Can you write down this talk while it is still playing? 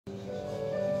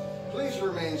Please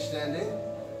remain standing.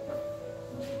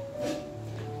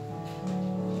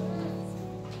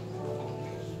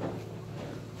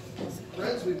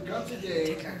 Friends, we've come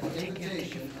today at the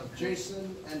invitation of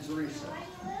Jason and Teresa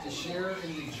to share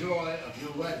in the joy of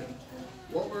your wedding.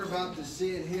 What we're about to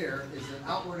see and hear is an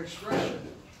outward expression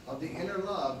of the inner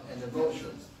love and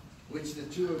devotion which the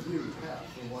two of you have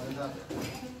for one another.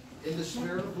 In the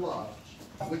spirit of love,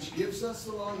 which gives us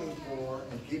the longing for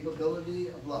and capability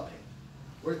of loving,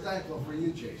 we're thankful for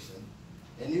you, Jason,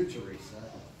 and you, Teresa,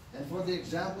 and for the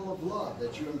example of love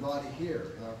that you embody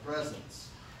here in our presence.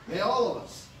 May all of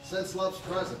us sense love's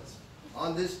presence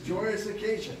on this joyous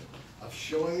occasion of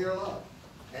showing your love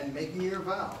and making your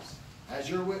vows as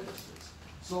your witnesses,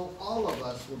 so all of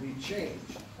us will be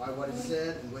changed by what is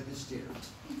said and witnessed here.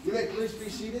 You may please be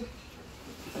seated.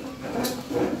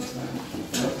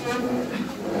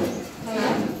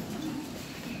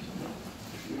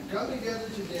 We've come together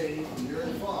today from near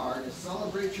and far to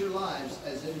celebrate your lives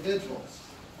as individuals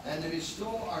and to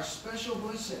bestow our special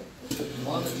blessing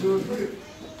on the two of you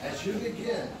as you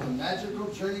begin a magical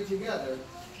journey together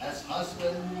as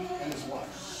husband and as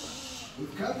wife.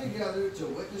 We've come together to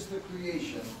witness the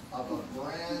creation of a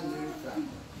brand new family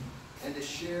and to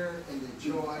share in the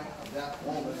joy of that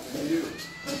moment for you.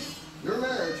 Your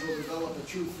marriage will develop a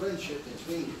true friendship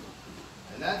between you,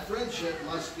 and that friendship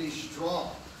must be strong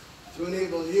to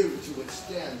enable you to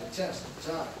withstand the test of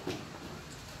time.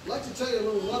 I'd like to tell you a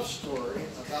little love story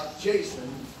about Jason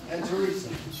and Teresa.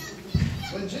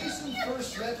 When Jason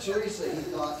first met Teresa, he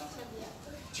thought,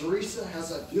 Teresa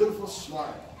has a beautiful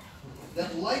smile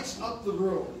that lights up the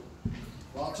room.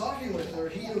 While talking with her,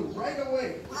 he knew right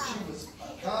away that she was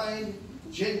a kind,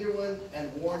 genuine,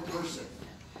 and warm person.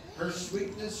 Her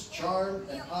sweetness, charm,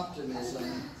 and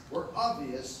optimism were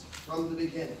obvious from the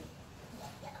beginning.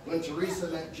 When Teresa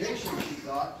met Jason, she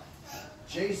thought,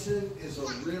 Jason is a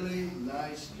really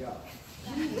nice guy.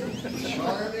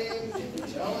 Charming,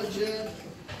 intelligent,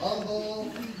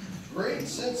 humble, great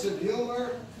sense of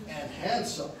humor, and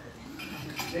handsome.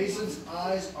 Jason's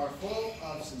eyes are full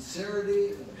of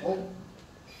sincerity and hope.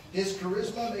 His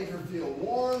charisma made her feel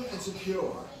warm and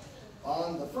secure.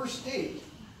 On the first date,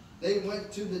 they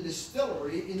went to the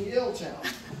distillery in Yaletown.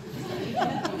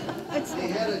 They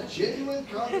had a genuine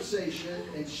conversation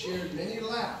and shared many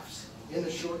laughs in a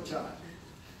short time.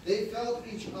 They felt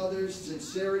each other's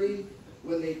sincerity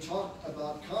when they talked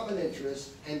about common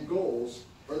interests and goals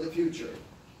for the future.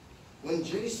 When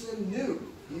Jason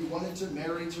knew he wanted to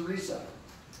marry Teresa,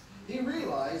 he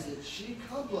realized that she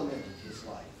complemented his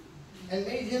life and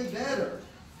made him better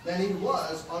than he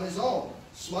was on his own.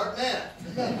 Smart man.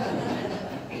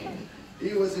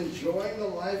 He was enjoying the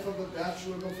life of a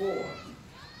bachelor before,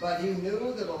 but he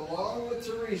knew that along with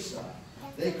Teresa,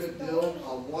 they could build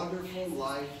a wonderful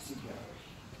life together.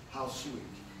 How sweet.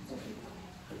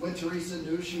 When Teresa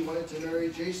knew she wanted to marry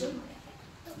Jason,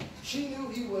 she knew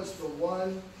he was the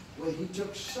one when he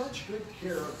took such good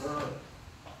care of her.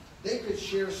 They could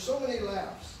share so many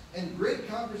laughs and great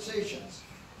conversations,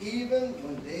 even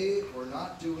when they were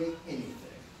not doing anything.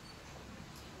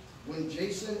 When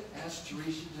Jason asked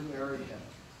Teresa to marry him,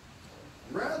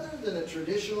 rather than a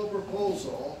traditional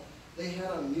proposal, they had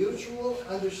a mutual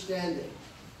understanding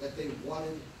that they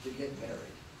wanted to get married.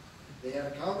 They had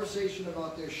a conversation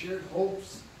about their shared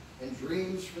hopes and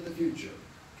dreams for the future.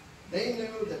 They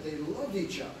knew that they loved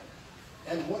each other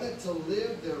and wanted to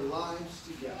live their lives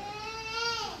together.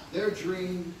 Their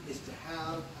dream is to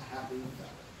have a happy family.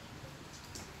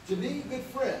 To be good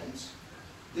friends,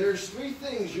 there's three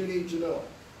things you need to know.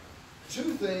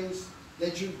 Two things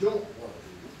that you don't want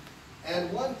to do,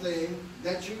 and one thing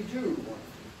that you do want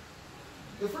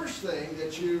to do. The first thing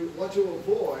that you want to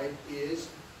avoid is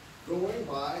going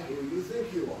by who you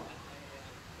think you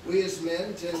are. We as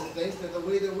men tend to think that the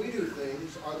way that we do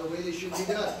things are the way they should be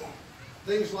done.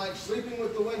 Things like sleeping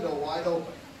with the window wide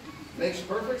open. Makes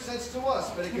perfect sense to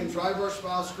us, but it can drive our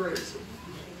spouse crazy.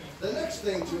 The next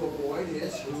thing to avoid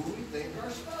is who we think our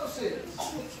spouse is.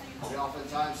 We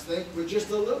oftentimes think with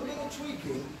just a little bit of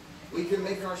tweaking, we can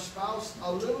make our spouse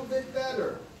a little bit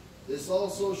better. This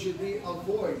also should be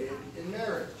avoided in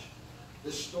marriage.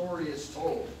 The story is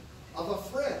told of a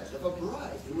friend of a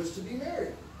bride who was to be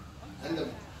married. And the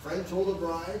friend told the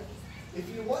bride, if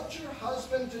you want your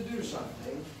husband to do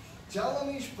something, tell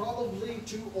him he's probably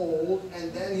too old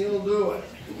and then he'll do it.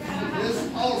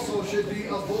 This also should be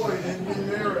avoided in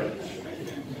marriage.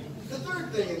 The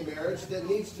third thing in marriage that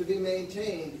needs to be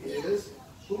maintained is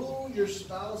who your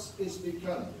spouse is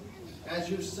becoming as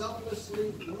you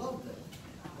selflessly love them.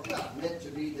 We're not meant to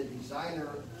be the designer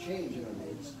of change in our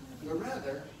midst, but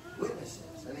rather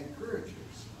witnesses and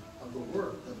encouragers of the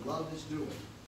work that love is doing.